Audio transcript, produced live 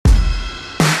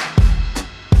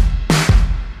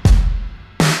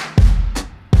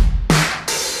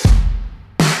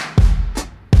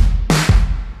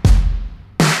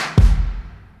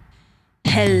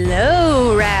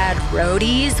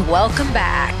guys, welcome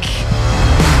back.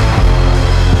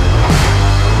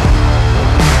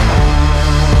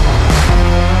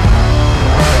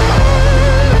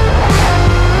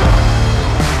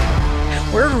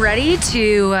 We're ready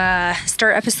to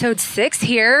start episode 6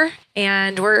 here,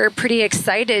 and we're pretty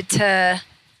excited to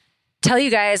tell you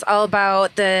guys all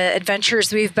about the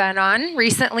adventures we've been on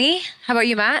recently. How about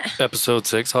you, Matt? Episode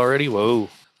 6 already? Whoa,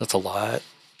 that's a lot.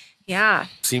 Yeah.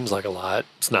 Seems like a lot.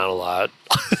 It's not a lot.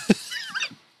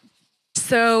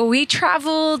 So we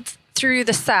traveled through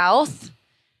the South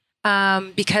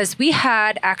because we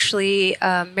had actually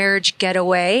a marriage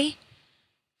getaway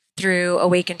through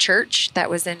Awaken Church that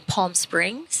was in Palm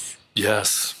Springs.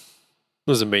 Yes.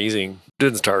 It was amazing.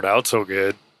 Didn't start out so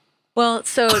good. Well,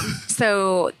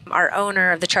 so our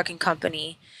owner of the trucking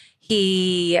company,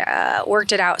 he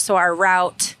worked it out. So our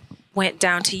route went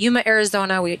down to Yuma,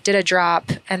 Arizona. We did a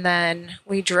drop, and then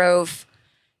we drove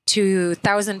to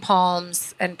Thousand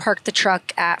Palms and parked the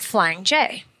truck at Flying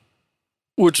J.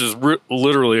 Which is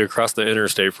literally across the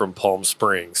interstate from Palm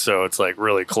Springs. So it's like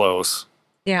really close.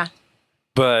 Yeah.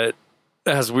 But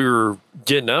as we were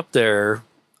getting up there,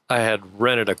 I had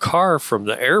rented a car from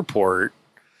the airport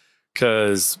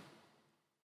because,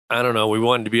 I don't know, we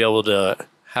wanted to be able to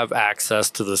have access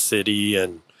to the city.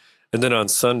 And then on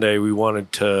Sunday, we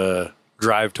wanted to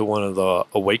drive to one of the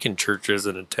Awakened churches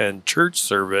and attend church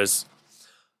service.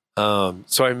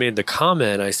 So I made the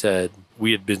comment, I said,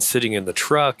 we had been sitting in the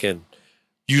truck and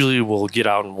usually we'll get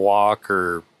out and walk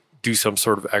or do some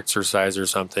sort of exercise or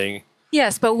something.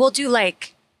 Yes, but we'll do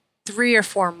like 3 or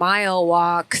 4 mile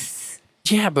walks.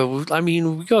 Yeah, but I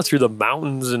mean, we go through the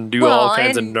mountains and do all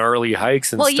kinds of gnarly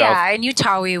hikes and stuff. Well, yeah, in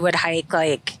Utah, we would hike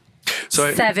like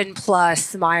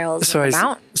 7+ miles in the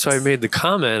mountains. So I made the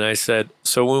comment, I said,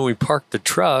 so when we parked the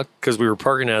truck, because we were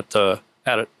parking at the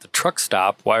truck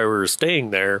stop while we were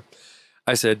staying there,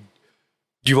 I said,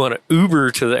 do you want to Uber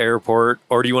to the airport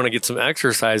or do you want to get some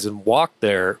exercise and walk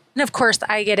there? And of course,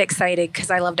 I get excited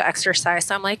because I love to exercise.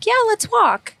 So I'm like, yeah, let's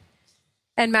walk.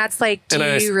 And Matt's like, do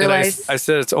you realize? I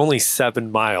said, it's only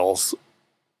 7 miles.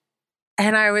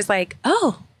 And I was like,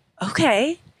 oh,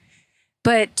 okay.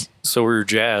 But so we were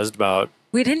jazzed about.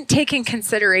 We didn't take in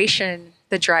consideration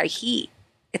the dry heat.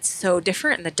 It's so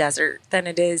different in the desert than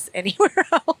it is anywhere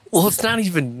else. Well, it's not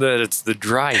even that it's the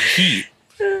dry heat.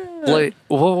 Like,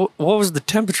 what was the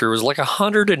temperature? It was like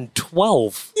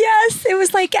 112. Yes, it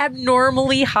was like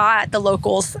abnormally hot, the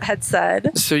locals had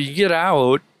said. So you get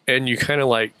out and you kind of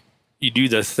like, you do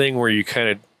the thing where you kind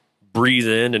of breathe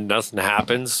in and nothing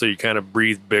happens. So you kind of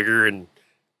breathe bigger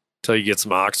until you get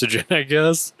some oxygen, I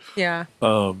guess. Yeah.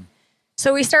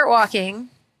 So we start walking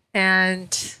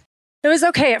and it was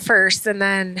okay at first. And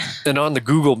on the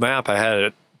Google map, I had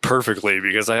it perfectly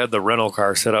because I had the rental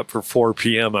car set up for 4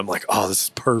 p.m. I'm like, oh, this is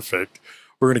perfect.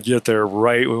 We're going to get there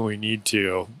right when we need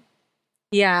to.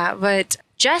 Yeah, but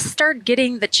Jess started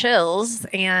getting the chills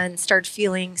and started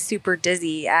feeling super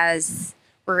dizzy as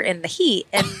we're in the heat.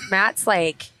 And Matt's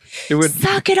like,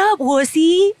 suck it up,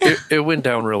 wussy. It went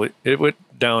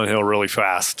downhill really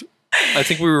fast. I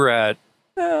think we were at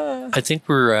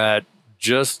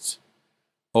just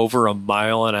over 1.5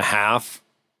 miles.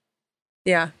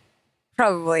 Yeah.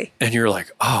 Probably. And you're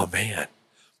like, oh man,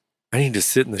 I need to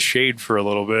sit in the shade for a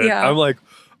little bit. Yeah. I'm like,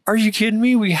 are you kidding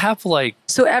me? We have like.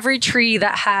 So every tree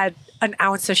that had an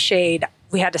ounce of shade,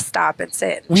 we had to stop and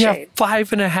sit in the shade. We have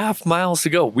 5.5 miles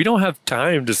to go. We don't have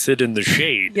time to sit in the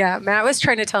shade. Yeah. Matt was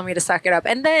trying to tell me to suck it up.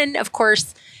 And then, of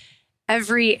course,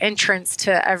 every entrance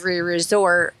to every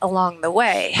resort along the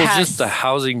way has just the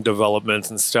housing developments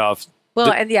and stuff.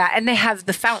 Well, and they have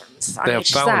the fountains on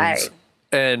each side.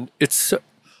 And it's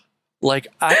like,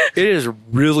 it is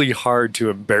really hard to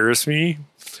embarrass me.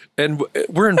 And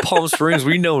we're in Palm Springs.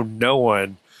 We know no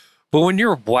one. But when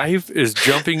your wife is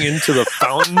jumping into the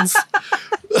fountains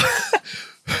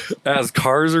as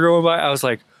cars are going by, I was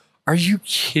like, are you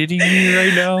kidding me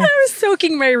right now? I was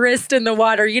soaking my wrist in the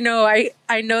water. You know,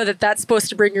 I know that's supposed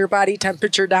to bring your body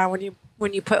temperature down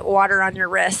when you put water on your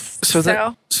wrist. So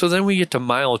then we get to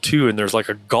mile 2 and there's like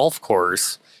a golf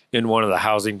course in one of the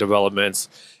housing developments.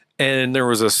 And there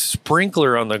was a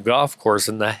sprinkler on the golf course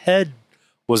and the head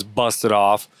was busted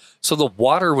off. So the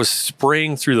water was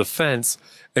spraying through the fence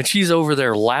and she's over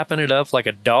there lapping it up like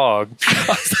a dog.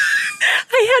 I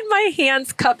had my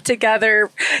hands cupped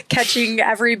together, catching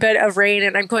every bit of rain.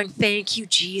 And I'm going, thank you,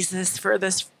 Jesus, for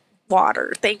this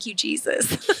water. Thank you,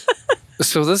 Jesus.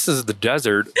 So this is the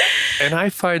desert. And I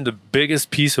find the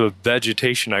biggest piece of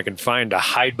vegetation I can find to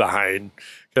hide behind.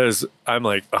 Because I'm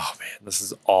like, oh man, this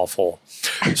is awful.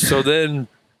 So then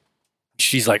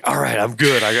she's like, all right, I'm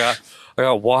good. I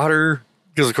got water.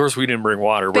 Because, of course, we didn't bring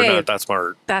water. We're Babe. not that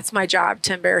smart. That's my job,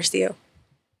 to embarrass you.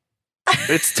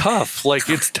 It's tough.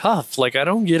 It's tough. I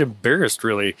don't get embarrassed,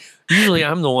 really. Usually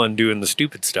I'm the one doing the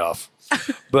stupid stuff.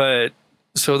 But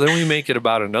so then we make it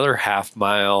about another half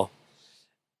mile.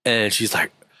 And she's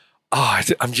like, oh,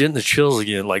 I'm getting the chills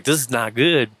again. This is not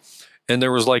good. And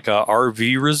there was a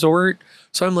RV resort.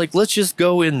 So I'm like, let's just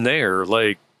go in there.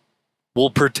 We'll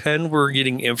pretend we're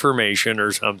getting information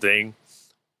or something.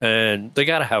 And they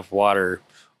got to have water.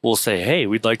 We'll say, hey,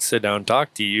 we'd like to sit down and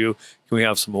talk to you. Can we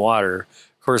have some water?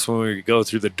 Of course, when we go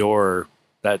through the door,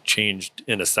 that changed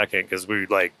in a second because we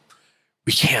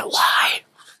can't lie.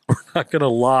 We're not going to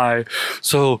lie.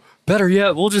 So better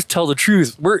yet, we'll just tell the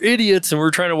truth. We're idiots and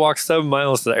we're trying to walk 7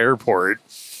 miles to the airport.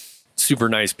 Super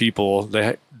nice people.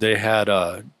 They had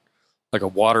a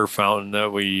water fountain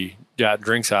that we got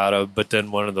drinks out of, but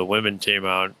then one of the women came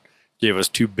out, gave us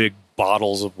 2 big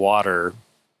bottles of water.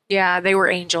 Yeah, they were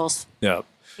angels. Yeah.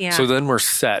 Yeah. So then we're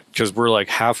set because we're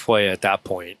halfway at that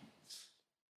point.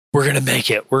 We're going to make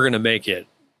it. We're going to make it.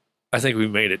 I think we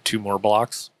made it 2 more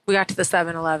blocks. We got to the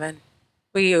 7-Eleven.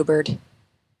 We Ubered.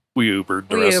 We Ubered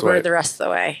the rest of the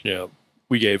way. Yeah.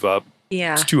 We gave up.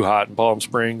 Yeah. It's too hot in Palm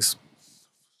Springs.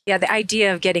 Yeah, the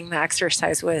idea of getting the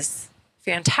exercise was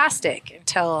fantastic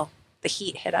until the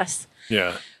heat hit us.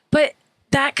 Yeah. But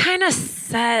that kind of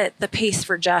set the pace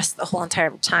for Jess the whole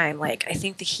entire time. I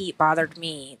think the heat bothered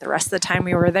me the rest of the time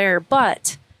we were there,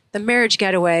 but the marriage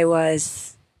getaway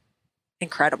was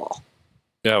incredible.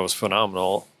 Yeah, it was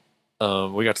phenomenal.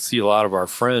 We got to see a lot of our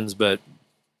friends, but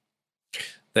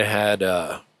they had,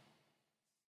 I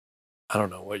don't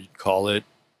know what you'd call it.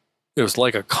 It was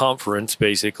like a conference,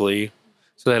 basically.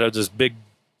 So they had this big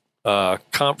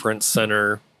conference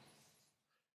center.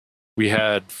 We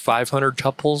had 500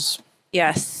 couples.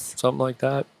 Yes. Something like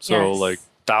that. So yes.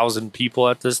 1,000 people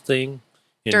at this thing.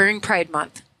 During Pride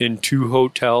Month. In 2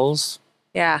 hotels.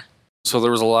 Yeah. So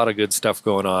there was a lot of good stuff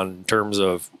going on in terms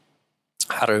of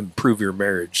how to improve your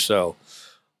marriage. So a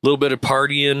little bit of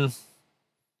partying,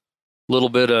 a little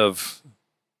bit of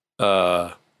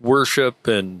worship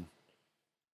and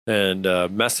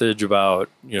message about,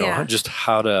 just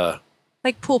how to.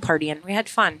 Pool partying. We had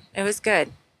fun. It was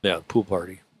good. Yeah, pool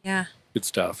party. Yeah. Good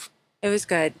stuff. It was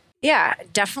good. Yeah,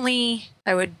 definitely.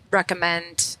 I would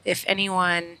recommend if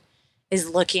anyone is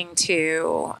looking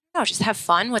to just have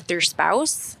fun with their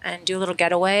spouse and do a little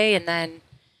getaway and then,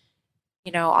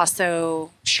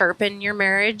 also sharpen your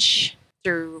marriage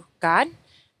through God,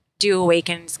 do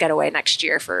Awaken's getaway next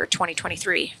year for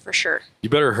 2023 for sure. You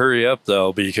better hurry up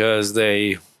though, because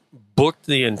they booked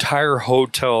the entire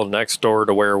hotel next door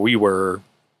to where we were.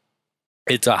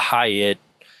 It's a Hyatt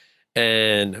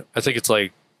and I think it's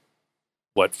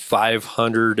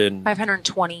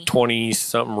 520 20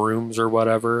 something rooms or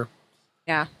whatever.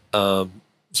 Yeah. So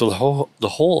the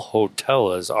whole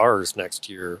hotel is ours next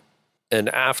year. And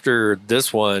after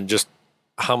this one, just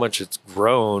how much it's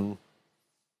grown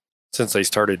since they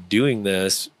started doing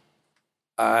this,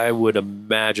 I would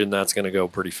imagine that's going to go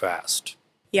pretty fast.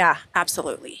 Yeah,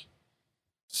 absolutely.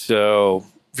 So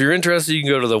if you're interested, you can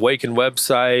go to the Awaken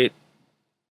website.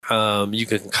 You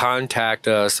can contact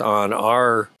us on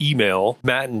our email,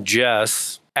 Matt and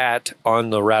Jess at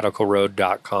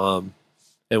ontheradicalroad.com,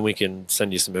 and we can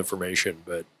send you some information.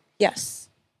 But yes.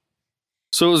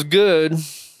 So it was good.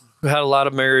 We had a lot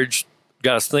of marriage.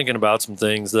 Got us thinking about some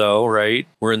things, though, right?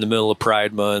 We're in the middle of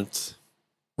Pride Month.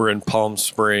 We're in Palm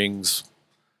Springs.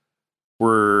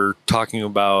 We're talking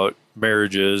about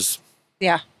marriages.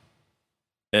 Yeah.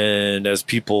 And as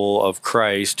people of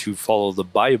Christ who follow the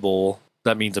Bible,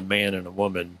 that means a man and a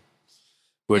woman,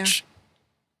 which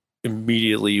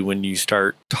immediately when you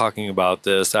start talking about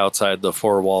this outside the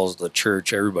 4 walls of the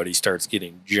church, everybody starts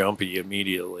getting jumpy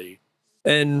immediately.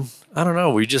 And I don't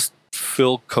know, we just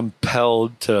feel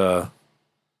compelled to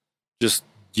just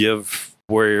give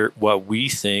what we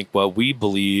think, what we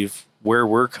believe, where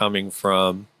we're coming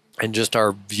from, and just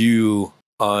our view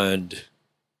on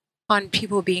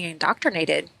people being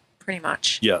indoctrinated, pretty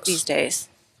much. Yes. These days.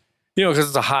 Because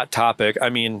it's a hot topic. I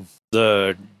mean,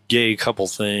 the gay couple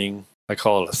thing, I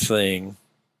call it a thing.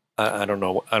 I don't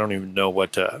know. I don't even know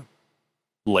what to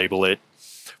label it.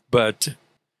 But,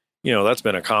 that's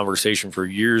been a conversation for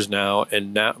years now.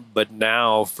 But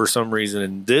now, for some reason,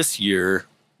 in this year,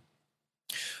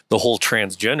 the whole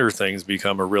transgender thing's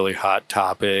become a really hot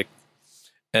topic.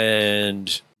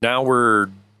 And now we're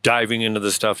diving into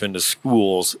the stuff into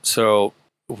schools. So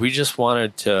we just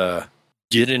wanted to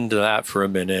get into that for a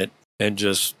minute and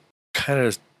just kind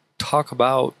of talk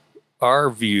about our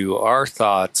view, our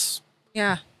thoughts.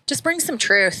 Yeah, just bring some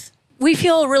truth. We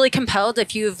feel really compelled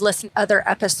if you've listened to other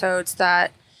episodes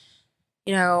that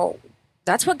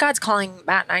that's what God's calling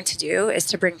Matt and I to do, is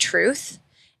to bring truth.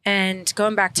 And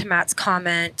going back to Matt's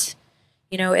comment,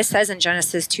 it says in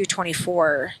Genesis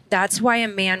 2:24, that's why a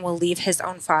man will leave his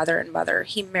own father and mother.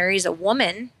 He marries a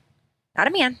woman, not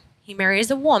a man. He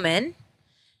marries a woman,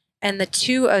 and the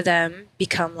two of them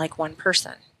become like one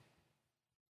person.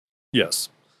 Yes.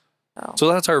 So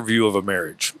that's our view of a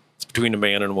marriage. It's between a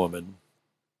man and a woman.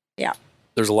 Yeah.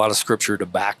 There's a lot of scripture to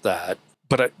back that.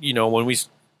 But, when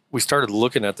we started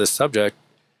looking at this subject,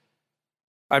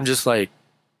 I'm just like,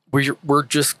 we're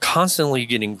just constantly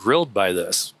getting grilled by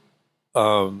this.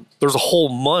 There's a whole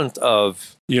month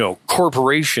of,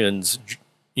 corporations,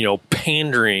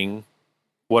 pandering,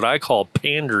 what I call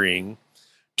pandering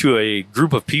to a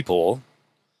group of people.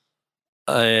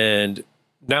 And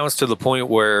now it's to the point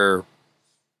where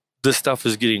this stuff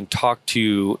is getting talked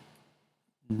to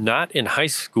not in high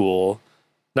school,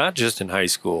 not just in high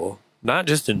school, not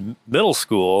just in middle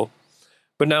school,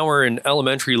 but now we're in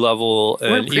elementary level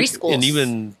and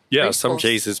even, some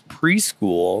cases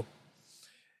preschool.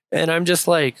 And I'm just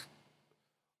like,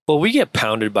 well, we get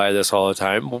pounded by this all the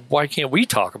time. Why can't we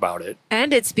talk about it?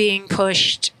 And it's being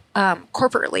pushed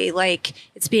corporately, like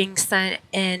it's being sent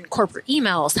in corporate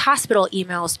emails, hospital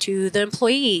emails to the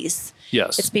employees.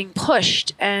 Yes. It's being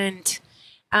pushed. And,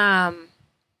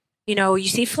 you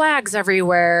see flags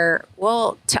everywhere.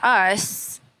 Well, to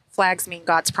us, flags mean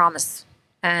God's promise.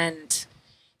 And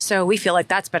so we feel like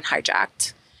that's been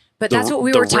hijacked. But that's what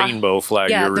we were talking about. The rainbow flag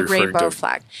you're referring to. Yeah, the rainbow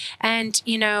flag. And,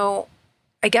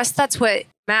 I guess that's what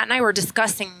Matt and I were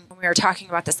discussing when we were talking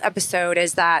about this episode,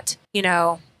 is that,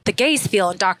 the gays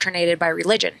feel indoctrinated by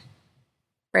religion,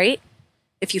 right?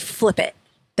 If you flip it,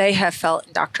 they have felt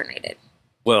indoctrinated.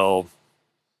 Well,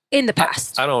 in the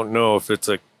past. I don't know if it's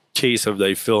a case of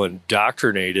they feel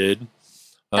indoctrinated.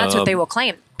 That's what they will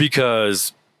claim.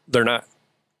 Because they're not,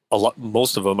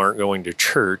 most of them aren't going to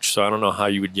church, so I don't know how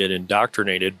you would get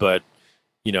indoctrinated, but,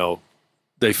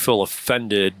 they feel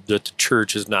offended that the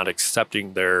church is not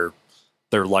accepting their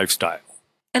lifestyle.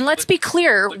 And let's be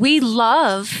clear, we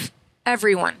love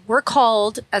everyone. We're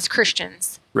called as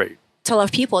Christians, right, to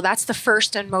love people. That's the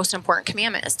first and most important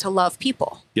commandment, is to love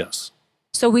people. Yes.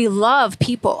 So we love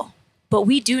people, but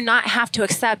we do not have to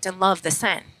accept and love the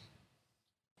sin.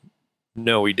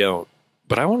 No, we don't.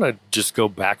 But I want to just go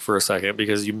back for a second,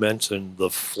 because you mentioned the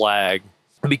flag,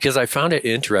 because I found it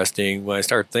interesting when I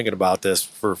started thinking about this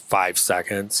for 5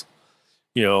 seconds.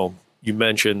 You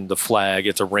mentioned the flag,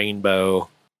 it's a rainbow,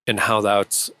 and how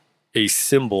that's a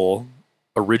symbol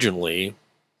originally.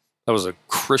 That was a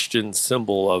Christian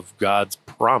symbol of God's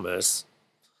promise.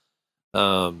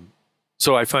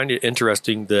 So I find it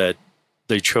interesting that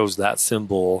they chose that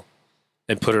symbol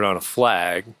and put it on a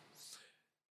flag.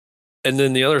 And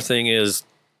then the other thing is,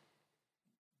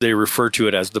 they refer to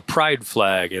it as the Pride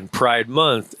flag and Pride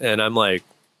Month. And I'm like,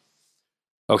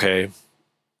 okay,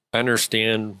 I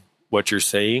understand what you're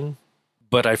saying,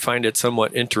 but I find it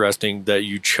somewhat interesting that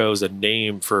you chose a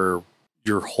name for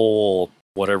your whole,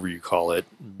 whatever you call it,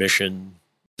 mission,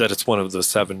 that it's one of the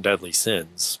 7 deadly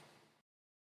sins.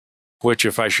 Which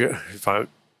if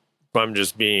I'm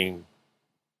just being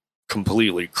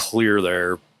completely clear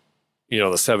there,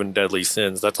 the 7 deadly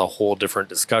sins, that's a whole different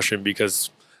discussion,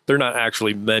 because they're not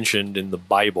actually mentioned in the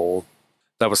Bible.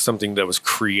 That was something that was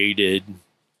created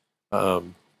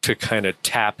to kind of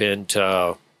tap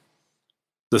into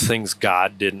the things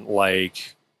God didn't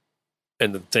like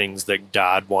and the things that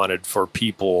God wanted for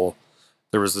people.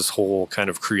 There was this whole kind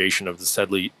of creation of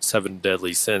the 7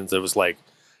 deadly sins. It was like,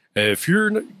 if you're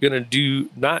going to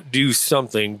not do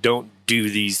something, don't do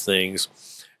these things.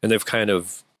 And they've kind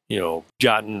of,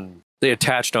 they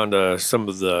attached onto some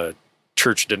of the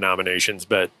church denominations,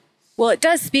 but it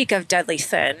does speak of deadly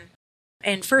sin.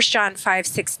 In 1 John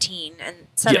 5:16 and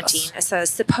 17, yes. It says,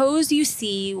 suppose you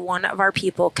see one of our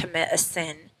people commit a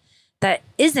sin that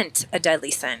isn't a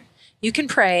deadly sin. You can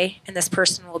pray, and this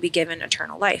person will be given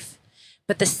eternal life.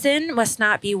 But the sin must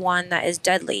not be one that is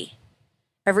deadly.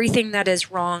 Everything that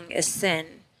is wrong is sin,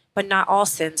 but not all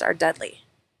sins are deadly.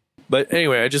 But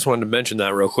anyway, I just wanted to mention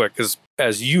that real quick, because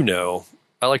as you know,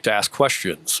 I like to ask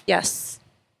questions. Yes.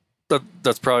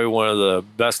 That's probably one of the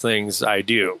best things I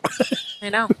do. I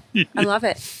know. I love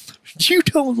it. You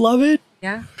don't love it?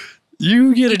 Yeah.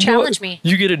 You challenge me.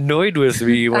 You get annoyed with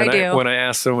me when I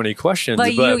ask so many questions.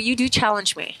 But you do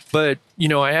challenge me. But,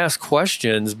 I ask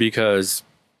questions because,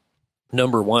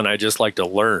 number one, I just like to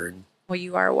learn. Well,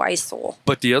 you are a wise soul.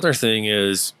 But the other thing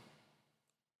is,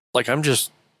 I'm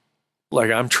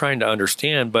trying to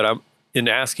understand, but I'm in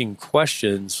asking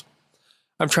questions,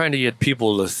 I'm trying to get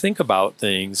people to think about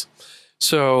things.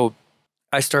 So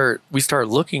we start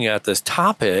looking at this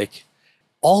topic,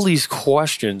 all these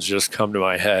questions just come to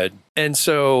my head. And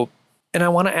I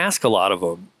want to ask a lot of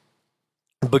them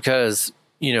because,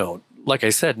 like I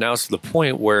said, now it's to the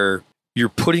point where you're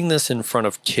putting this in front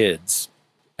of kids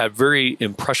at very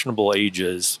impressionable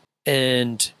ages.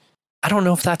 And I don't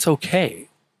know if that's okay.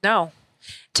 No.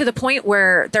 To the point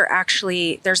where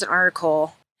there's an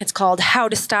article, it's called How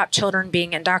to Stop Children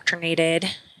Being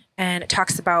Indoctrinated. And it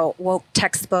talks about woke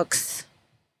textbooks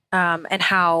and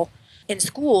how in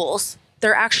schools,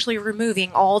 they're actually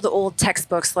removing all the old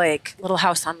textbooks like Little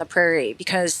House on the Prairie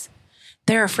because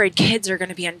they're afraid kids are going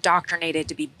to be indoctrinated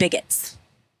to be bigots,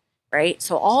 right?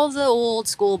 So all the old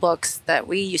school books that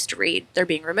we used to read, they're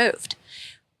being removed.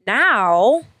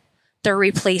 Now they're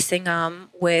replacing them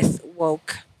with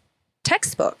woke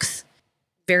textbooks,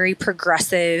 very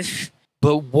progressive.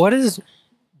 But what is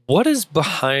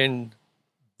behind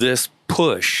this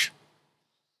push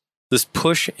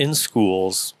in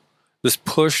schools, this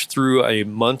push through a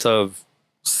month of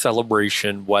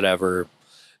celebration, whatever,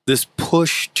 this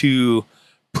push to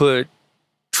put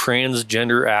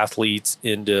transgender athletes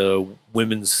into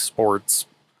women's sports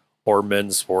or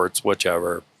men's sports,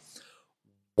 whichever.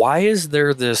 Why is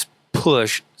there this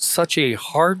push, such a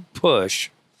hard push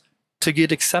to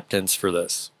get acceptance for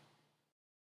this?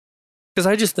 Because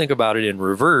I just think about it in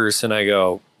reverse and I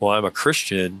go, well, I'm a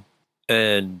Christian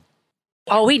and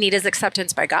all we need is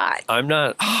acceptance by God. I'm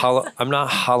not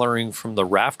hollering from the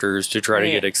rafters to try to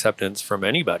get acceptance from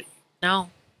anybody.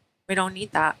 No, we don't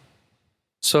need that.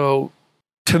 So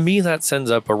to me, that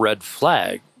sends up a red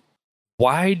flag.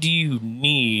 Why do you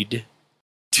need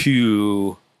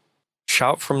to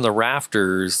shout from the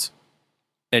rafters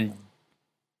and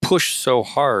push so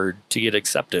hard to get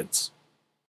acceptance?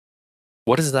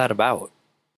 What is that about?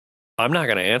 I'm not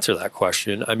going to answer that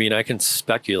question. I mean, I can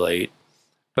speculate,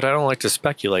 but I don't like to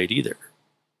speculate either.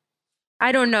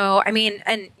 I don't know. I mean,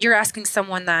 and you're asking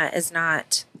someone that is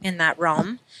not in that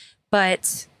realm,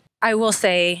 but I will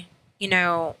say,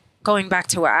 going back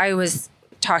to what I was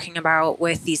talking about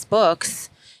with these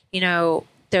books,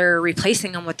 they're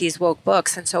replacing them with these woke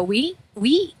books. And so we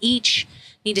each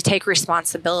need to take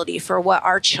responsibility for what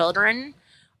our children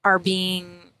are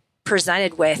being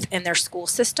presented with in their school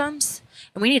systems.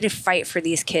 And we need to fight for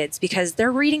these kids because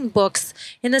they're reading books.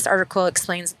 In this article, it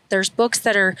explains there's books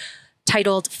that are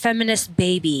titled Feminist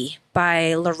Baby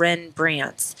by Loren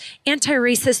Brantz,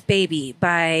 Anti-Racist Baby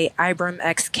by Ibram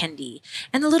X. Kendi,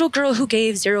 and The Little Girl Who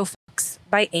Gave Zero Fucks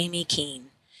by Amy Keene.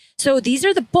 So these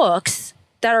are the books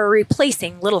that are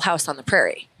replacing Little House on the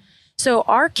Prairie. So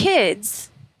our kids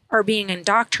are being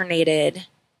indoctrinated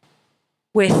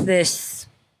with this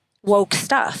woke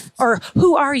stuff. Or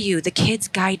who are you? The Kid's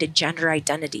Guide to Gender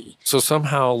Identity. So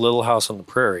somehow Little House on the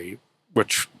Prairie,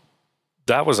 which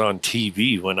that was on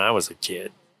TV when I was a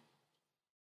kid,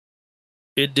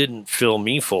 it didn't fill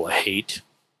me full of hate.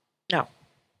 No.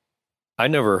 I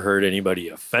never heard anybody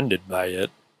offended by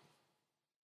it.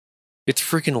 It's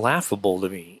freaking laughable to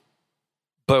me.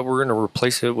 But we're going to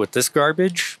replace it with this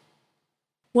garbage?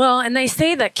 Well, and they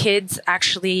say that kids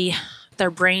actually,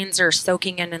 their brains are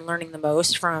soaking in and learning the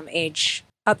most from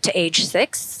up to age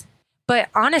 6. But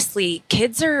honestly,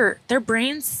 their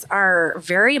brains are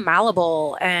very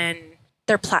malleable and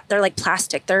they're like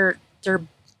plastic. They're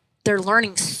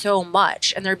learning so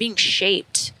much and they're being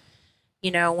shaped,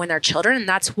 when they're children. And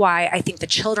that's why I think the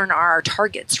children are our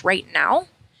targets right now,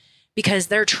 because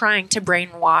they're trying to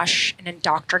brainwash and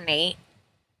indoctrinate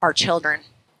our children.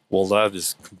 Well, that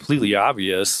is completely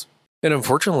obvious. And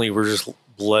unfortunately, we're just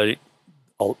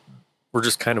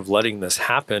kind of letting this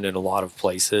happen in a lot of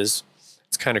places.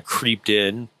 It's kind of creeped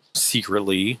in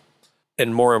secretly,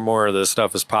 and more of this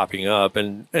stuff is popping up.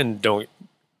 And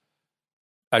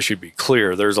I should be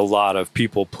clear, there's a lot of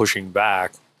people pushing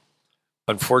back.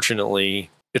 Unfortunately,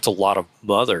 it's a lot of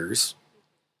mothers.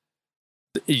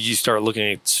 You start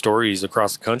looking at stories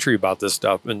across the country about this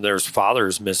stuff, and there's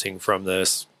fathers missing from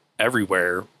this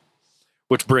everywhere,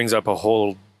 which brings up a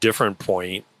whole different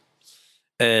point.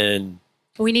 And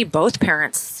we need both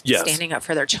parents standing up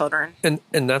for their children. And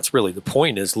that's really the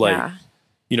point is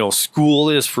school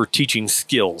is for teaching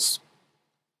skills,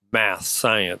 math,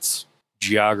 science,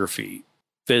 geography,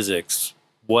 physics,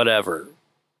 whatever.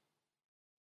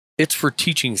 It's for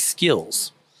teaching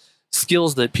skills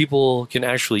that people can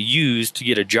actually use to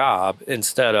get a job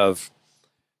instead of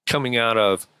coming out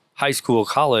of high school,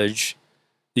 college.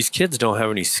 These kids don't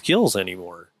have any skills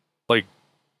anymore. Like,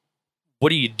 what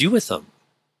do you do with them?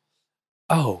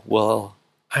 Oh, well,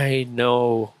 I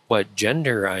know what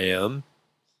gender I am.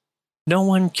 No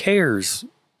one cares.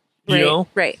 You know?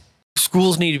 Right.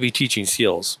 Schools need to be teaching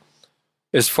skills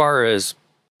as far as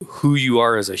who you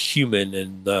are as a human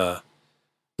and the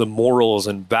the morals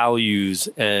and values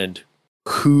and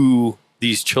who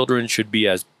these children should be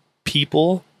as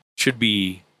people should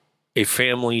be a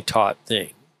family taught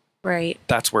thing. Right.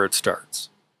 That's where it starts.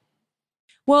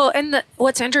 Well, and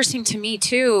what's interesting to me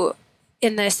too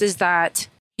in this is that,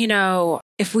 you know,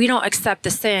 if we don't accept the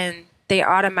sin, they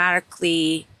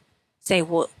automatically say,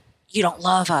 well, you don't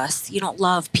love us. You don't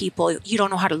love people. You don't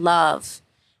know how to love.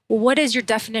 Well, what is your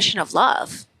definition of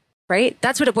love? Right?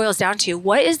 That's what it boils down to.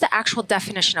 What is the actual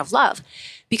definition of love?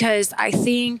 Because I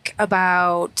think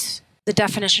about the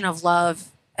definition of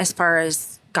love as far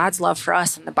as God's love for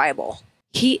us in the Bible.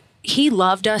 He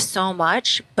loved us so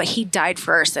much, but he died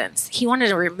for our sins. He wanted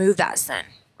to remove that sin,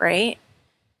 right?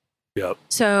 Yep.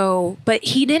 So, but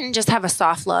he didn't just have a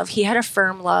soft love. He had a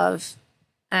firm love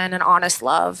and an honest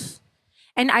love.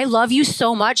 And I love you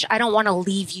so much, I don't want to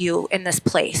leave you in this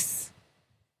place,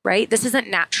 right? This isn't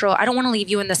natural. I don't want to leave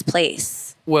you in this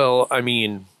place. Well, I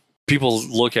mean, people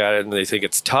look at it and they think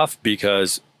it's tough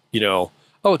because, you know,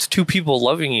 oh, it's two people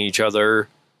loving each other,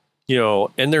 you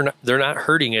know, and they're not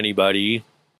hurting anybody.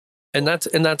 And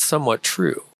that's somewhat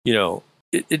true. You know,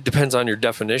 it depends on your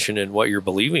definition and what you're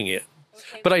believing in.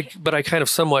 Okay. But I kind of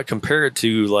somewhat compare it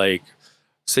to, like,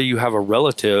 say you have a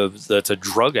relative that's a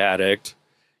drug addict.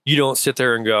 You don't sit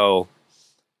there and go,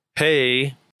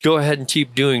 hey, go ahead and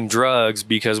keep doing drugs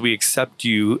because we accept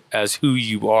you as who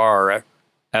you are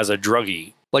as a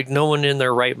druggie. Like, no one in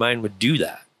their right mind would do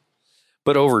that.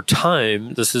 But over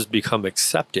time, this has become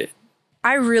accepted.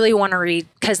 I really want to read,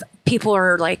 because people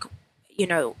are like, you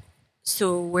know,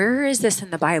 so where is this in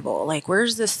the Bible? Like,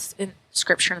 where's this in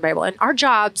scripture in the Bible? And our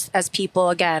jobs as people,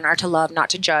 again, are to love,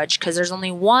 not to judge, because there's only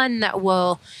one that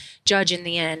will judge in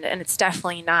the end. And it's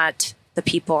definitely not the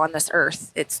people on this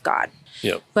earth. It's God.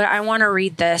 Yep. But I want to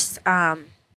read this.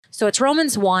 So it's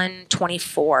Romans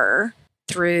 1:24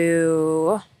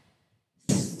 through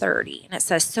 30. And it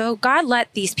says, so God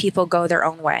let these people go their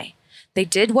own way. They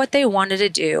did what they wanted to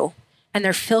do, and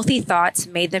their filthy thoughts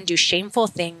made them do shameful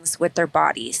things with their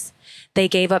bodies. They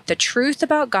gave up the truth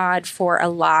about God for a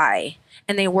lie,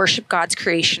 and they worship God's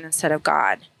creation instead of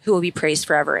God, who will be praised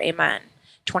forever. Amen.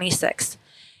 26.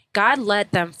 God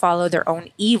let them follow their own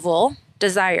evil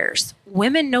desires.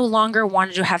 Women no longer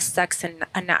wanted to have sex in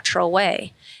a natural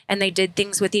way, and they did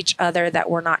things with each other that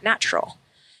were not natural.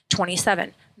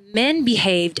 27. Men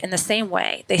behaved in the same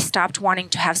way. They stopped wanting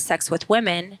to have sex with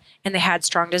women, and they had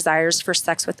strong desires for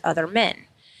sex with other men.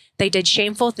 They did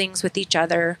shameful things with each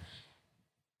other,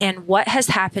 and what has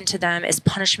happened to them is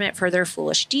punishment for their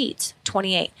foolish deeds.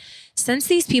 28. Since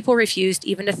these people refused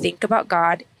even to think about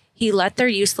God, he let their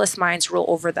useless minds rule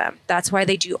over them. That's why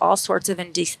they do all sorts of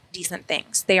indecent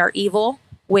things. They are evil,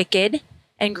 wicked,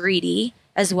 and greedy,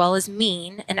 as well as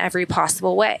mean in every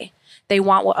possible way. They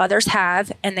want what others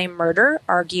have, and they murder,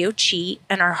 argue, cheat,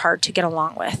 and are hard to get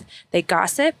along with. They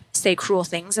gossip, say cruel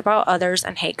things about others,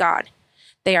 and hate God.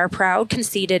 They are proud,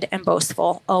 conceited, and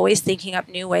boastful, always thinking up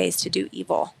new ways to do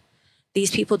evil.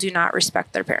 These people do not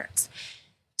respect their parents.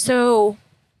 So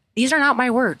these are not my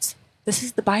words. This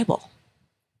is the Bible.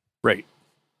 Right.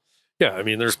 Yeah, I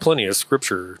mean, there's plenty of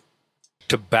scripture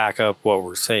to back up what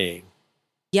we're saying.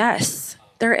 Yes,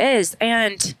 there is.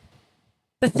 And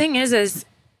the thing is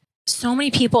so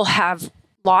many people have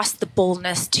lost the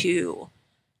boldness to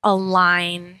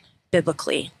align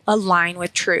biblically, align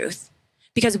with truth,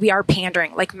 because we are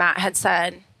pandering. Like Matt had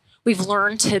said, we've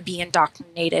learned to be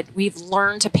indoctrinated. We've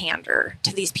learned to pander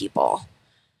to these people.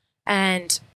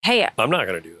 And hey, I'm not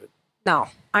going to do it. No,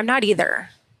 I'm not either.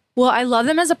 Will I love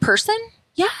them as a person?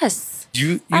 Yes.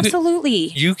 Absolutely.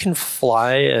 You can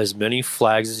fly as many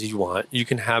flags as you want. You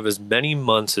can have as many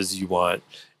months as you want.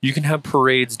 You can have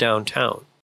parades downtown.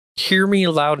 Hear me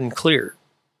loud and clear.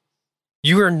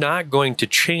 You are not going to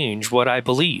change what I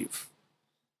believe.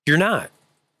 You're not.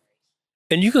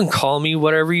 And you can call me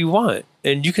whatever you want.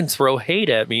 And you can throw hate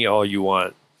at me all you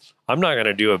want. I'm not going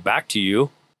to do it back to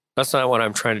you. That's not what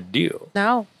I'm trying to do.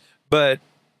 No. But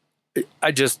you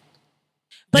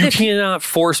cannot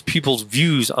force people's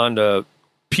views onto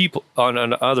people,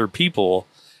 on other people.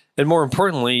 And more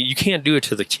importantly, you can't do it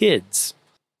to the kids.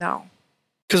 No.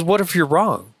 Because what if you're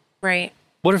wrong? Right.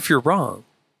 What if you're wrong?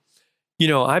 You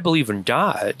know, I believe in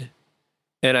God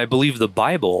and I believe the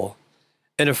Bible.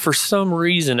 And if for some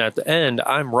reason at the end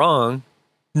I'm wrong,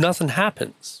 nothing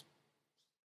happens.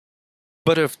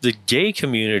 But if the gay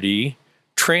community,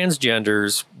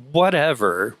 transgenders,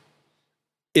 whatever,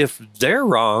 if they're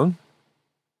wrong,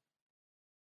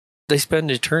 they spend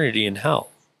eternity in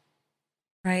hell.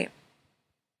 Right.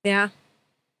 Yeah.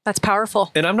 That's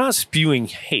powerful. And I'm not spewing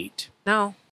hate.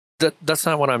 No. That's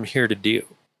not what I'm here to do.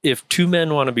 If two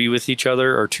men want to be with each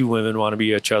other or two women want to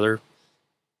be each other,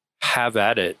 have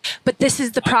at it. But this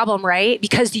is the problem, right?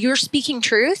 Because you're speaking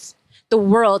truth, the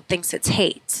world thinks it's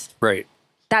hate. Right.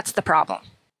 That's the problem.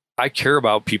 I care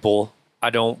about people. I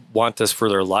don't want this for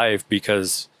their life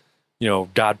because,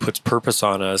 God puts purpose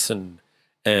on us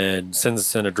and sends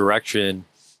us in a direction.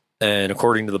 And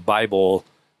according to the Bible,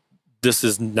 this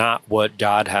is not what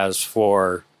God has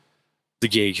for the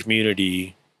gay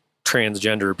community,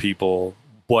 transgender people,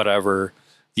 whatever,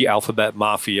 the alphabet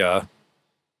mafia.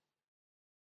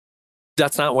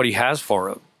 That's not what he has for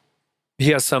them. He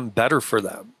has something better for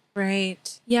them.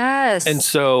 Right. Yes. And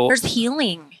so there's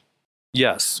healing.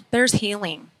 Yes. There's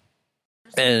healing.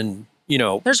 And,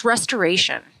 there's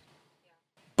restoration.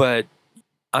 But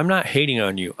I'm not hating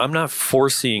on you. I'm not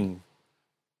forcing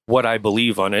what I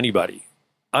believe on anybody.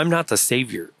 I'm not the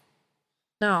savior.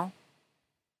 No.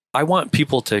 I want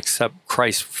people to accept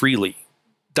Christ freely.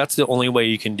 That's the only way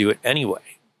you can do it anyway.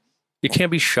 It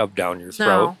can't be shoved down your throat.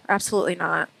 No, absolutely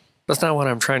not. That's not what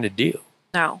I'm trying to do.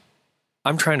 No.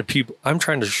 I'm trying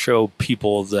to show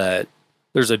people that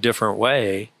there's a different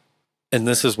way and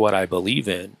this is what I believe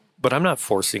in, but I'm not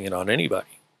forcing it on anybody.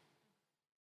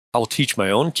 I'll teach my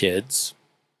own kids,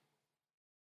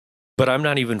 but I'm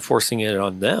not even forcing it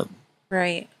on them.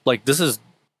 Right. Like, this is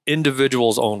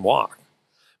individual's own walk.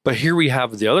 But here we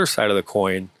have the other side of the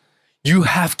coin. You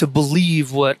have to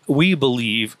believe what we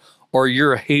believe or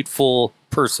you're a hateful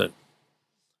person.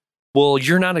 Well,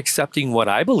 you're not accepting what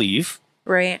I believe.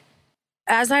 Right.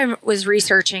 As I was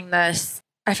researching this,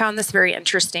 I found this very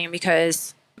interesting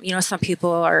because, some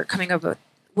people are coming up with,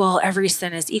 well, every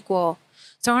sin is equal.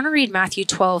 So I want to read Matthew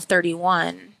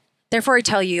 12:31. Therefore, I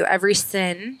tell you, every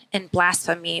sin and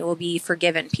blasphemy will be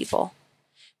forgiven people,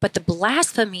 but the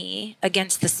blasphemy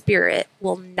against the Spirit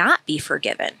will not be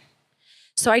forgiven.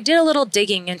 So I did a little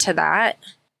digging into that.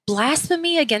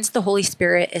 Blasphemy against the Holy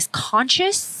Spirit is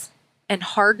conscious and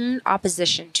hardened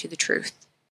opposition to the truth,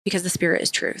 because the Spirit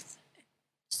is truth.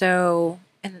 So,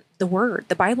 and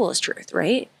the Bible is truth,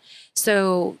 right?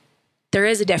 So there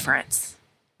is a difference,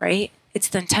 right? It's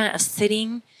the intent of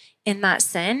sitting in that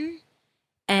sin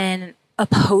and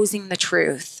opposing the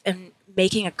truth and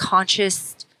making a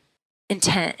conscious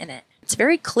intent in it. It's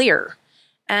very clear.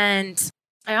 And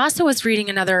I also was reading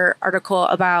another article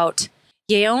about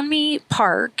Yeonmi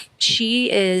Park. She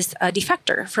is a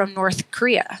defector from North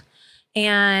Korea,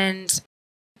 and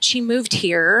she moved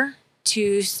here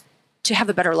to have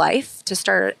a better life, to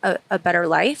start a better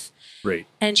life. Right.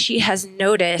 And she has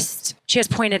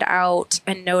pointed out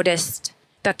and noticed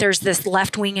that there's this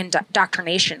left-wing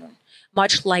indoctrination,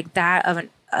 much like that of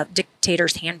a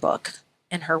dictator's handbook,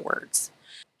 in her words.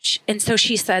 And so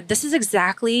she said, this is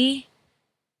exactly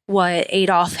what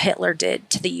Adolf Hitler did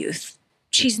to the youth.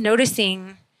 She's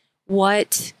noticing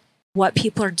what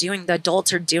people are doing, the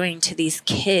adults are doing to these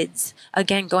kids.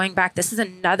 Again, going back, this is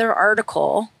another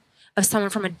article of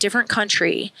someone from a different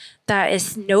country that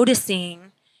is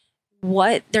noticing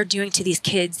what they're doing to these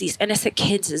kids, these innocent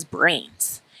kids'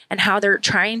 brains, and how they're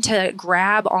trying to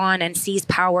grab on and seize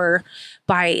power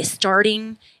by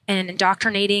starting and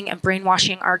indoctrinating and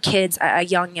brainwashing our kids at a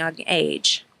young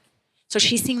age. So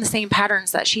she's seeing the same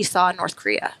patterns that she saw in North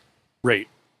Korea. Right.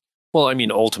 Well, I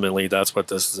mean, ultimately, that's what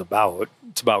this is about.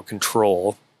 It's about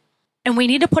control. And we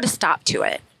need to put a stop to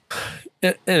it.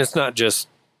 And it's not just,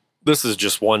 this is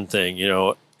just one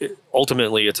thing,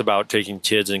 ultimately, it's about taking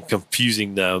kids and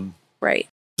confusing them. Right.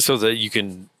 So that you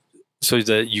can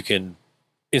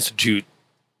institute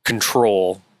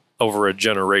control over a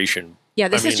generation. Yeah,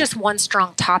 this is just one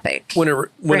strong topic.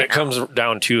 When it comes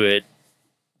down to it,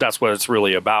 that's what it's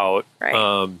really about.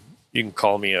 Right. You can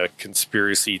call me a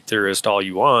conspiracy theorist all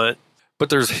you want, but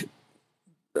this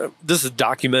is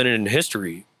documented in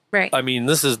history. Right. I mean,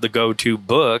 this is the go-to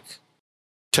book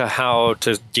to how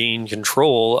to gain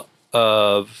control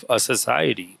of a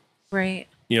society. Right.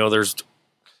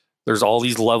 There's all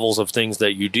these levels of things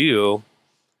that you do,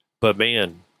 but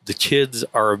man, the kids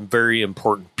are a very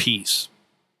important piece.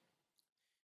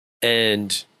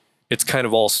 And it's kind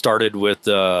of all started with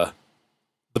the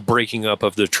breaking up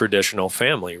of the traditional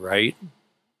family, right?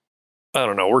 I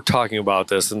don't know. We're talking about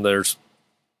this, and there's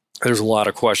a lot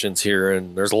of questions here,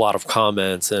 and there's a lot of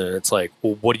comments, and it's like,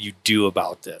 well, what do you do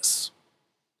about this?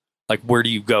 Like, where do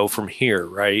you go from here,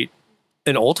 right?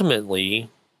 And ultimately,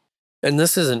 and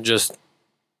this isn't just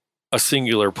a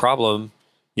singular problem.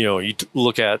 You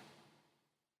look at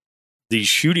these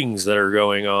shootings that are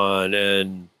going on,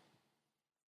 and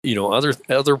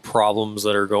other problems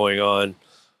that are going on.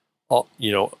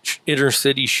 Inner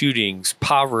city shootings,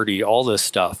 poverty, all this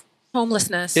stuff,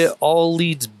 homelessness. It all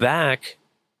leads back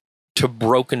to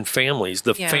broken families.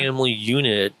 The family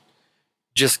unit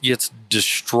just gets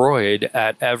destroyed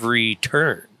at every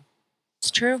turn. It's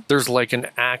true. There's like an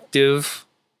active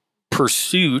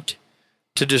pursuit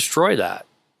to destroy that.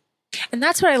 And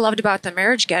that's what I loved about the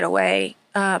Marriage Getaway.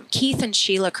 Keith and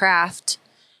Sheila Kraft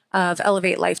of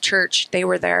Elevate Life Church, they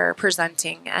were there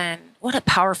presenting, and what a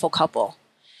powerful couple.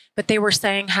 But they were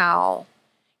saying how,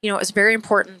 it was very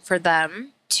important for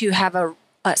them to have a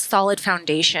solid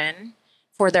foundation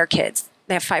for their kids.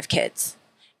 They have 5 kids.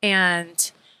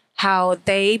 And how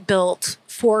they built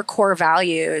 4 core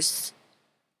values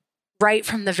right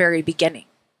from the very beginning.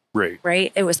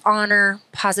 Right? It was honor,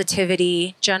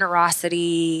 positivity,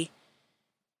 generosity,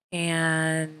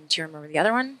 and do you remember the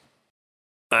other one?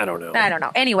 I don't know.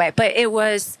 Anyway, but it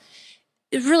was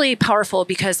really powerful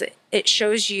because it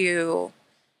shows you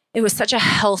it was such a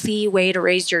healthy way to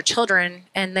raise your children,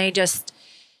 and they just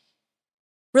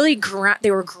really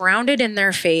they were grounded in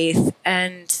their faith.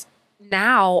 And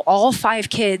now all 5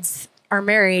 kids are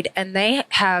married, and they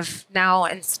have now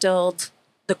instilled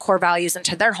the core values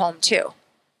into their home too.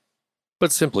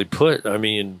 But simply put, I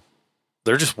mean,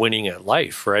 they're just winning at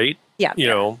life, right? Yeah.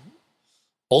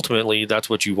 Ultimately, that's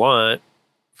what you want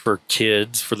for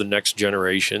kids, for the next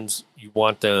generations. You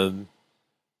want them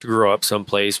to grow up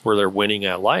someplace where they're winning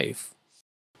at life.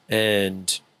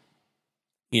 And,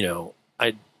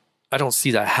 I don't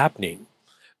see that happening.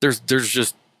 There's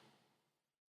just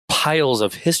piles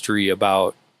of history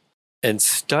about and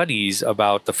studies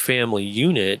about the family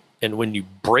unit. And when you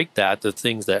break that, the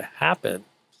things that happen.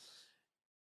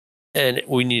 And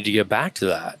we need to get back to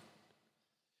that.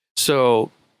 So,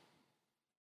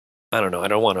 I don't know. I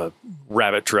don't want to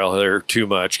rabbit trail there too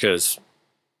much because...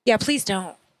 Yeah, please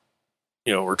don't.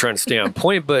 We're trying to stay on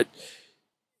point, but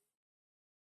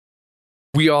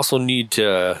we also need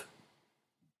to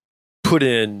put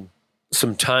in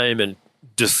some time and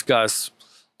discuss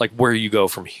like where you go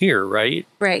from here, right?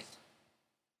 Right.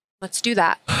 Let's do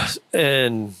that.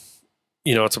 And,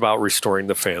 it's about restoring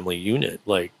the family unit.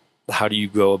 Like, how do you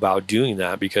go about doing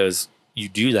that? Because you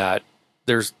do that,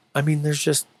 there's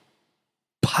just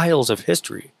piles of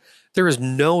history. There is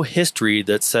no history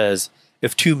that says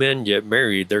if 2 men get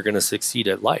married, they're going to succeed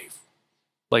at life.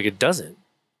 Like, it doesn't.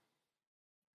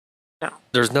 No.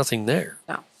 There's nothing there.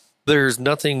 No. There's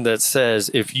nothing that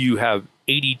says if you have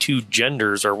 82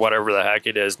 genders or whatever the heck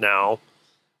it is now,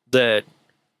 that,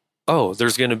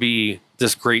 there's going to be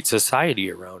this great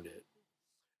society around it.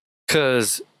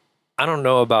 Because I don't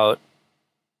know about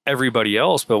everybody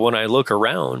else, but when I look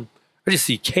around, I just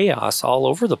see chaos all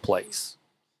over the place.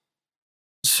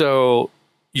 So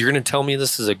you're going to tell me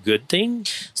this is a good thing?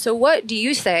 So what do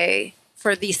you say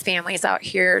for these families out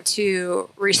here to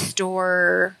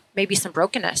restore maybe some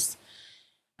brokenness?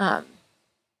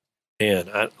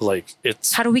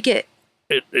 It's... How do we get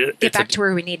it's back to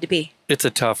where we need to be? It's a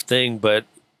tough thing, but,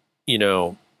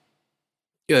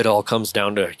 it all comes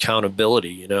down to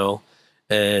accountability,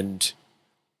 and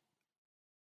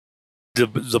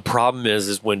the problem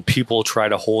is when people try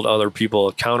to hold other people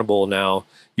accountable now,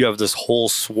 you have this whole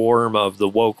swarm of the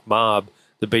woke mob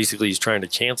that basically is trying to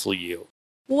cancel you.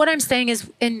 What I'm saying is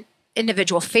in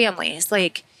individual families,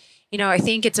 I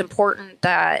think it's important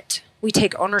that we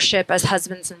take ownership as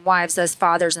husbands and wives, as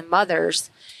fathers and mothers,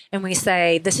 and we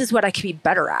say, this is what I can be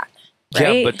better at.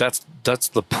 Right? Yeah, but that's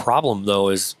the problem though,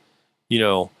 is,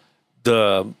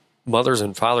 the mothers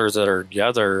and fathers that are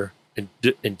together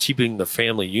and keeping the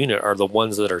family unit are the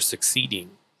ones that are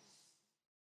succeeding.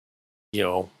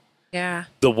 Yeah.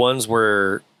 The ones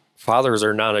where fathers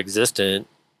are non-existent,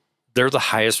 they're the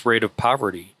highest rate of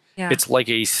poverty. Yeah. It's like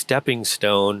a stepping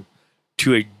stone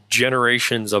to a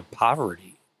generations of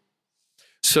poverty.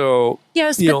 So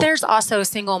yes, but there's also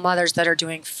single mothers that are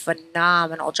doing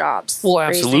phenomenal jobs. Well,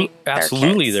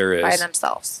 absolutely, there is by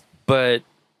themselves. But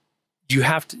you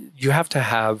have to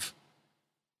have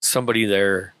somebody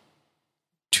there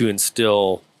to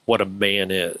instill what a man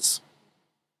is.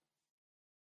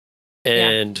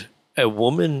 And a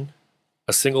woman,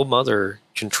 a single mother,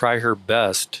 can try her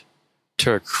best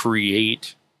to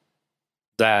create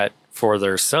that for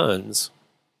their sons,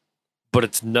 but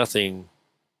it's nothing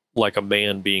like a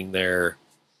man being there.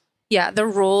 Yeah, the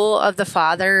role of the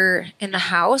father in the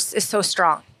house is so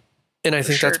strong. And I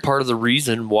think that's part of the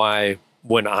reason why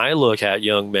when I look at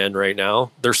young men right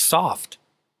now, they're soft.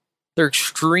 They're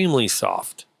extremely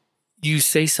soft. You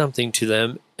say something to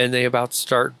them and they about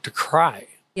start to cry.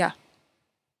 Yeah.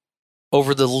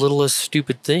 Over the littlest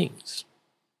stupid things.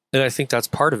 And I think that's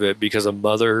part of it, because a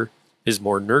mother is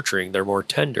more nurturing. They're more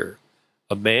tender.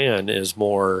 A man is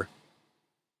more,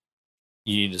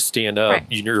 you need to stand up.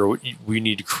 Right. We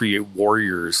need to create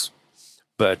warriors.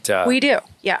 But we do.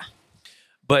 Yeah.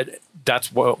 But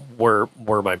that's where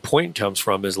my point comes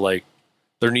from, is like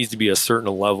there needs to be a certain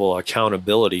level of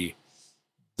accountability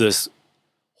this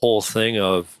whole thing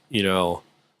of,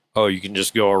 oh, you can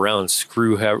just go around and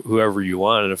screw whoever you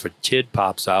want. And if a kid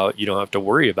pops out, you don't have to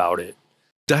worry about it.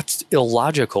 That's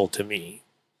illogical to me.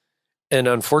 And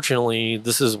unfortunately,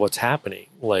 this is what's happening.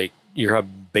 Like, you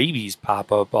have babies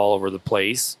pop up all over the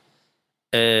place.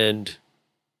 And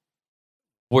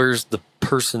where's the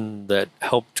person that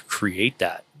helped create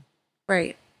that?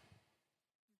 Right.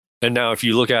 And now if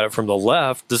you look at it from the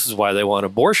left, this is why they want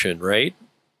abortion, right?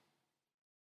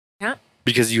 Yeah.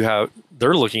 Because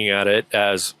they're looking at it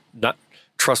as not,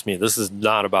 trust me, this is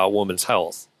not about women's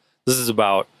health. This is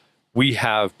about, we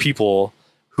have people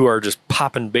who are just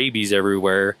popping babies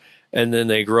everywhere, and then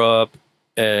they grow up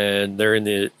and they're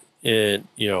they're in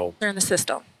the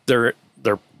system. They're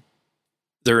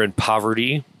in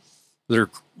poverty.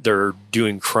 They're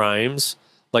doing crimes.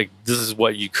 Like, this is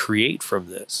what you create from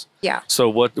this. Yeah. So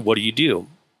what do?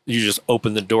 You just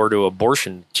open the door to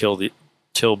abortion, kill babies.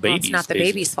 Well, it's not the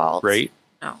baby's fault, right?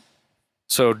 No.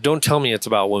 So don't tell me it's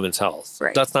about women's health.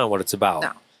 Right. That's not what it's about.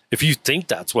 No. If you think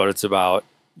that's what it's about,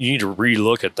 you need to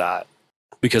relook at that,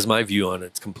 because my view on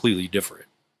it's completely different.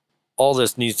 All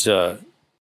this needs to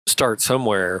start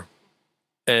somewhere,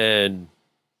 and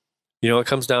it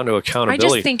comes down to accountability.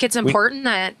 I just think it's important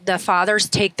that the fathers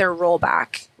take their role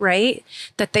back, right?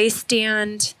 That they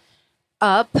stand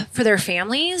up for their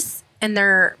families and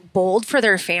they're bold for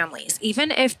their families.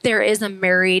 Even if there is a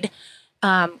married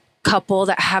couple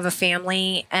that have a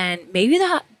family and maybe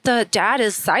the dad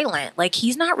is silent, like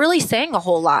he's not really saying a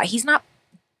whole lot. He's not,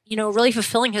 really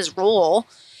fulfilling his role.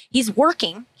 He's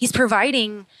working, he's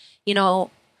providing,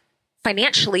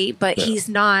 financially, but he's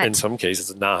not. In some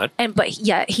cases, not. But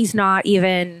yet he's not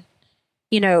even,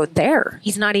 there.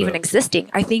 He's not even existing.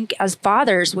 I think as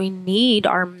fathers, we need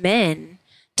our men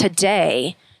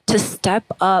today to step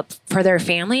up for their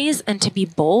families and to be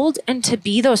bold and to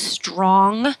be those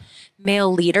strong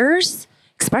male leaders,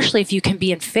 especially if you can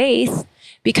be in faith,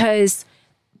 because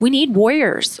we need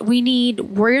warriors. We need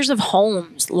warriors of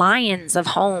homes, lions of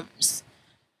homes,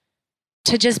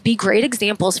 to just be great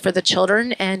examples for the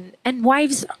children and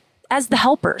wives as the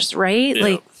helpers, right? Yeah.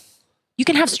 Like, you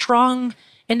can have strong,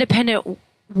 independent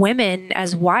women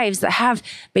as wives that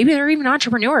maybe they're even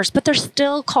entrepreneurs, but they're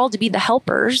still called to be the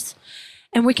helpers,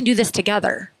 and we can do this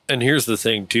together. And here's the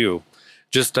thing too,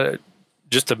 just to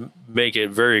make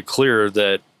it very clear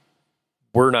that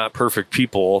we're not perfect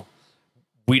people.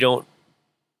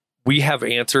 We have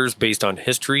answers based on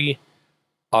history,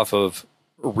 off of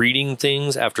reading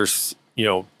things, after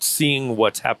seeing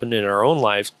what's happened in our own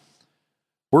lives.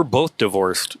 We're both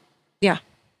divorced. Yeah.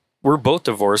 We're both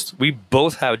divorced. We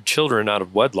both had children out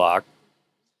of wedlock.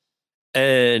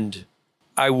 And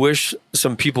I wish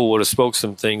some people would have spoke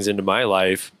some things into my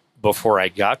life before I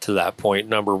got to that point,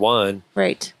 number one.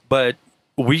 Right. But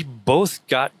we both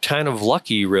got kind of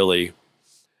lucky, really,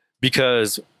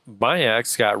 because my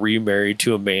ex got remarried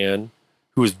to a man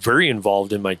who was very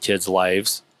involved in my kids'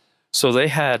 lives. So they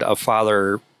had a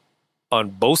father on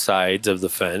both sides of the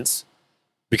fence,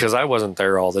 because I wasn't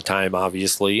there all the time,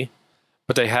 obviously,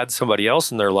 but they had somebody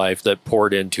else in their life that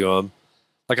poured into them.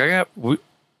 Like, I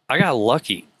got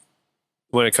lucky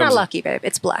when it comes. It's not lucky, babe.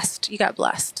 It's blessed. You got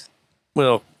blessed.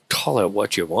 Well, call it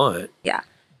what you want. Yeah.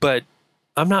 But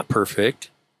I'm not perfect.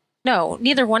 No,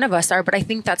 neither one of us are, but I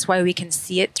think that's why we can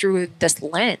see it through this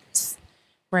lens,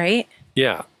 right?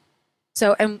 Yeah.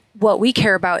 So, and what we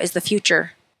care about is the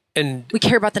future. And we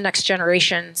care about the next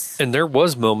generations. And there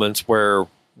was moments where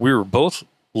we were both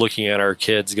looking at our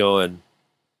kids going,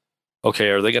 okay,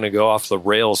 are they going to go off the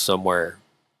rails somewhere?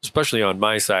 Especially on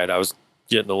my side, I was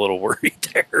getting a little worried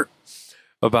there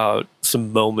about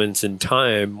some moments in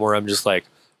time where I'm just like,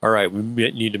 all right, we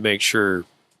need to make sure.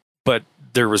 But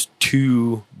there was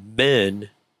two men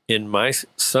in my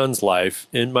son's life,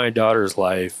 in my daughter's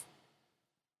life,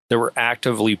 that were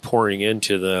actively pouring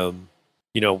into them.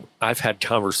 I've had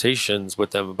conversations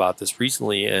with them about this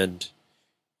recently, and,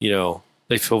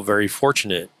 they feel very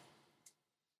fortunate,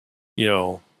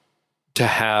 to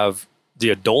have the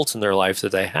adults in their life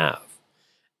that they have.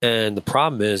 And the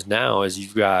problem is now is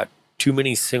you've got too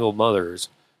many single mothers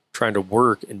trying to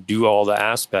work and do all the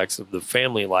aspects of the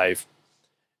family life.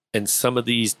 And some of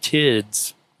these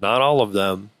kids, not all of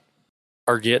them,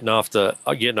 are getting off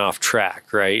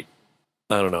track, right?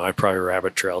 I don't know. I probably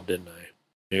rabbit trailed, didn't I?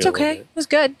 Maybe it's okay. It was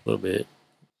good. A little bit.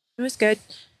 It was good.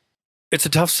 It's a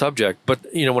tough subject, but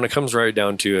when it comes right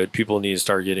down to it, people need to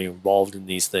start getting involved in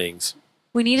these things.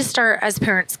 We need to start, as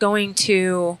parents, going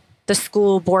to the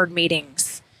school board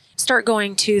meetings, start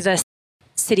going to the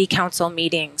city council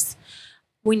meetings.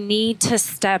 We need to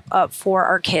step up for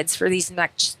our kids, for these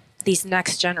next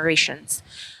generations.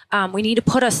 We need to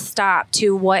put a stop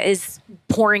to what is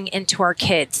pouring into our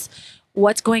kids,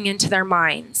 what's going into their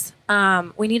minds.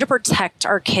 We need to protect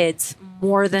our kids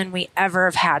more than we ever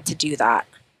have had to do that.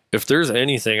 If there's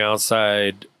anything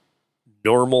outside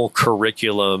normal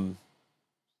curriculum,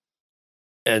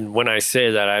 and when I say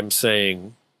that, I'm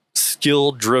saying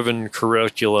skill-driven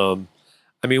curriculum.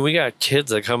 I mean, we got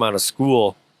kids that come out of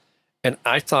school, and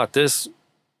I thought this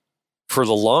for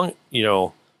the long,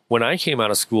 when I came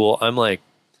out of school, I'm like,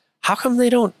 how come they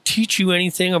don't teach you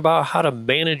anything about how to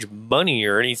manage money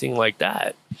or anything like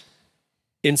that?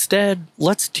 Instead,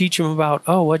 let's teach them about,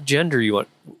 what gender you want.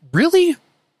 Really?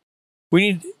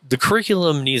 The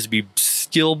curriculum needs to be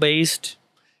skill-based.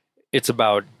 It's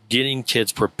about getting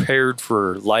kids prepared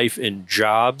for life and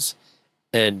jobs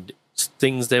and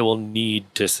things they will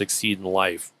need to succeed in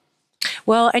life.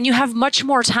 Well, and you have much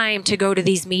more time to go to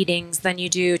these meetings than you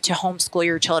do to homeschool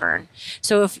your children.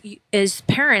 So as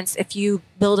parents, if you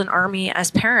build an army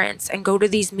as parents and go to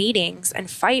these meetings and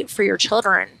fight for your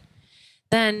children,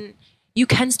 then you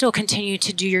can still continue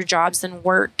to do your jobs and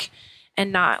work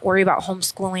and not worry about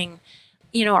homeschooling.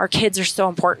 Our kids are so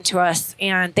important to us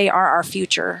and they are our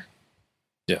future.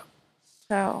 Yeah.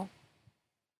 So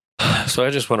I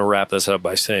just want to wrap this up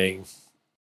by saying,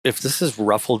 if this has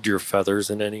ruffled your feathers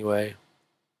in any way,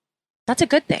 that's a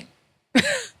good thing.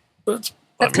 That's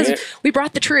because we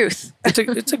brought the truth. It's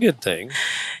a good thing.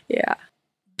 Yeah.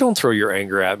 Don't throw your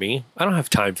anger at me. I don't have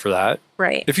time for that.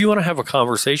 Right. If you want to have a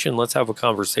conversation, let's have a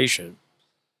conversation.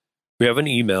 We have an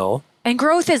email. And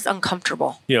growth is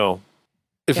uncomfortable.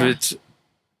 If it's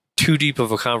too deep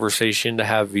of a conversation to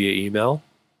have via email,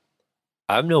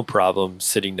 I have no problem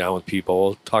sitting down with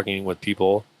people, talking with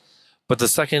people. But the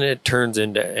second it turns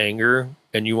into anger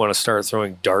and you want to start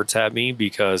throwing darts at me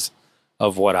because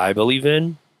of what I believe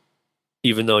in,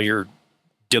 even though you're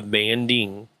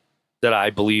demanding that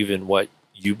I believe in what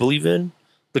you believe in,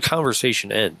 the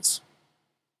conversation ends.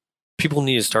 People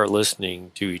need to start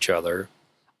listening to each other.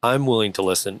 I'm willing to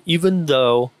listen. Even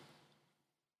though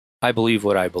I believe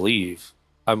what I believe,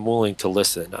 I'm willing to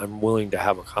listen. I'm willing to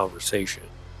have a conversation.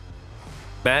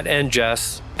 Matt and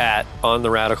Jess at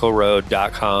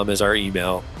ontheradicalroad.com is our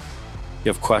email. If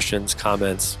you have questions,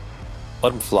 comments, let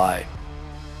them fly.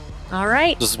 All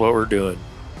right. This is what we're doing.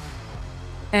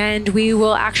 And we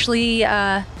will actually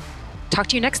talk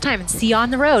to you next time and see you on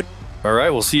the road. All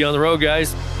right. We'll see you on the road,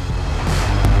 guys.